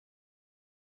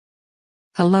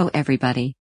Hello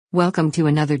everybody. Welcome to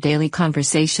another daily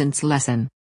conversations lesson.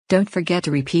 Don't forget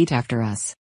to repeat after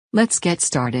us. Let's get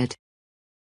started.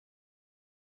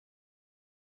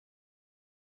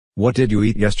 What did you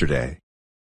eat yesterday?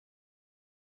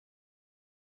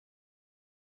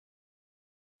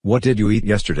 What did you eat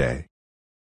yesterday?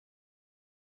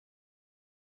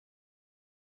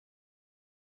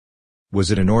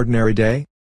 Was it an ordinary day?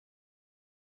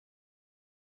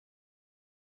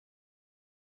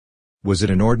 Was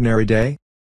it an ordinary day?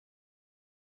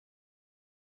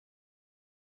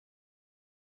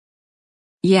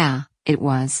 Yeah, it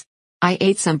was. I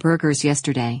ate some burgers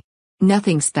yesterday.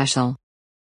 Nothing special.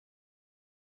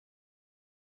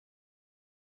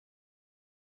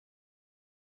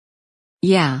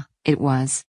 Yeah, it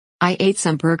was. I ate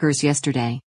some burgers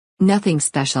yesterday. Nothing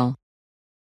special.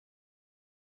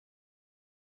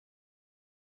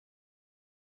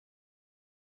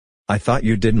 I thought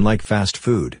you didn't like fast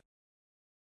food.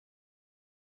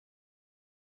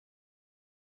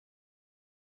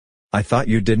 I thought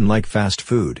you didn't like fast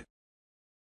food.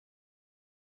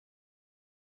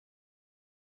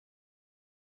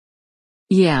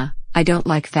 Yeah, I don't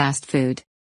like fast food.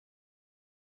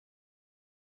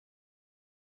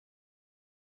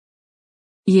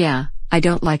 Yeah, I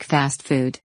don't like fast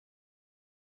food.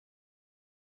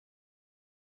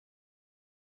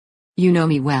 You know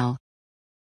me well.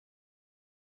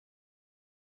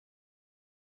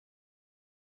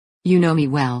 You know me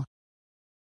well.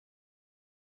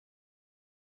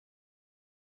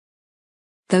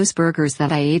 Those burgers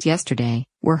that I ate yesterday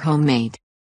were homemade.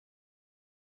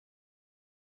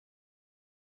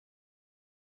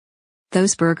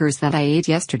 Those burgers that I ate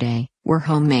yesterday were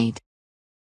homemade.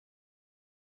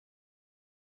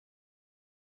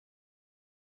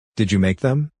 Did you make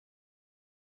them?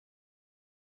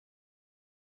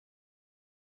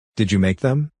 Did you make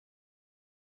them?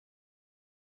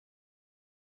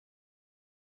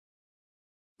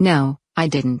 No, I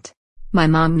didn't. My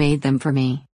mom made them for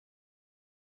me.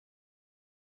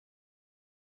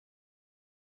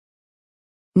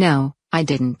 No, I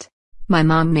didn't. My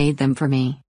mom made them for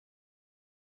me.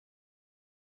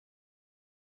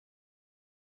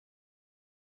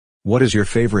 What is your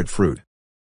favorite fruit?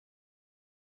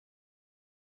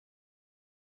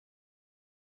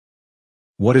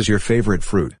 What is your favorite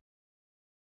fruit?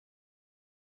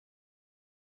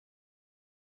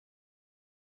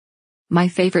 My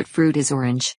favorite fruit is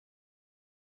orange.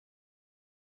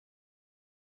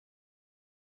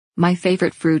 My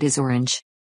favorite fruit is orange.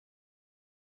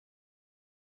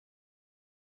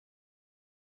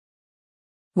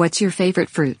 What's your favorite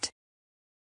fruit?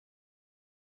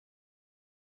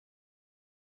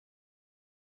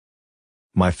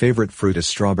 My favorite fruit is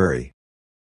strawberry.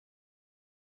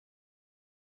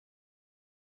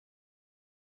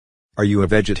 Are you a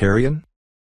vegetarian?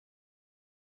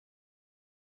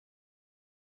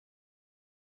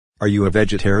 Are you a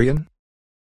vegetarian?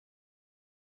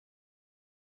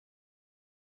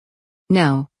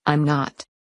 No, I'm not.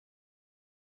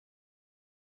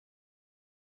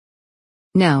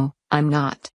 No, I'm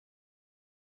not.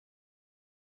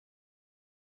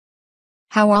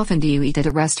 How often do you eat at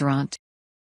a restaurant?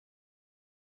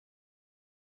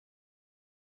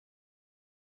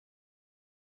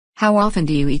 How often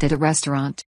do you eat at a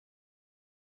restaurant?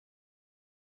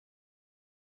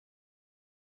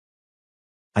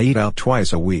 I eat out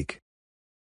twice a week.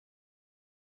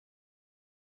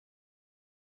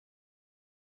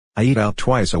 I eat out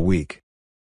twice a week.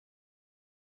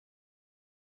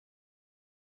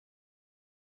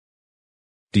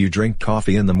 Do you drink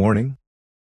coffee in the morning?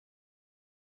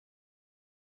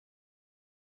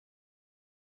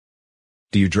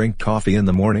 Do you drink coffee in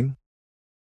the morning?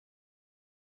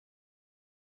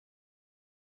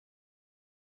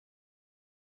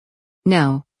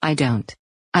 No, I don't.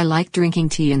 I like drinking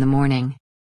tea in the morning.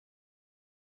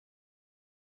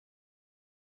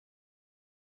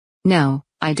 No,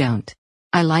 I don't.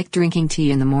 I like drinking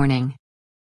tea in the morning.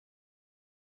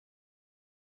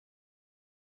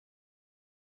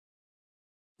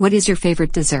 What is your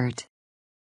favorite dessert?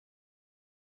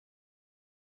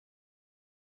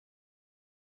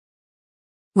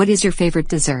 What is your favorite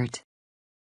dessert?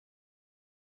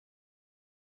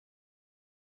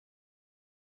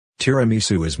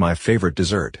 Tiramisu is my favorite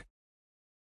dessert.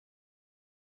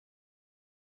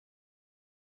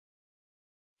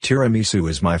 Tiramisu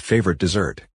is my favorite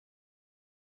dessert.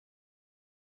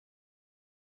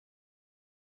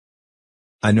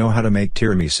 I know how to make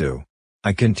tiramisu.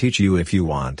 I can teach you if you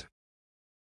want.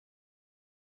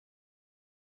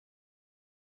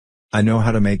 I know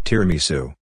how to make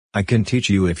tiramisu. I can teach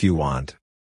you if you want.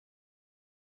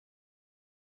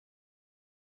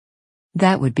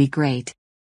 That would be great.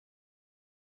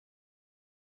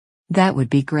 That would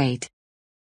be great.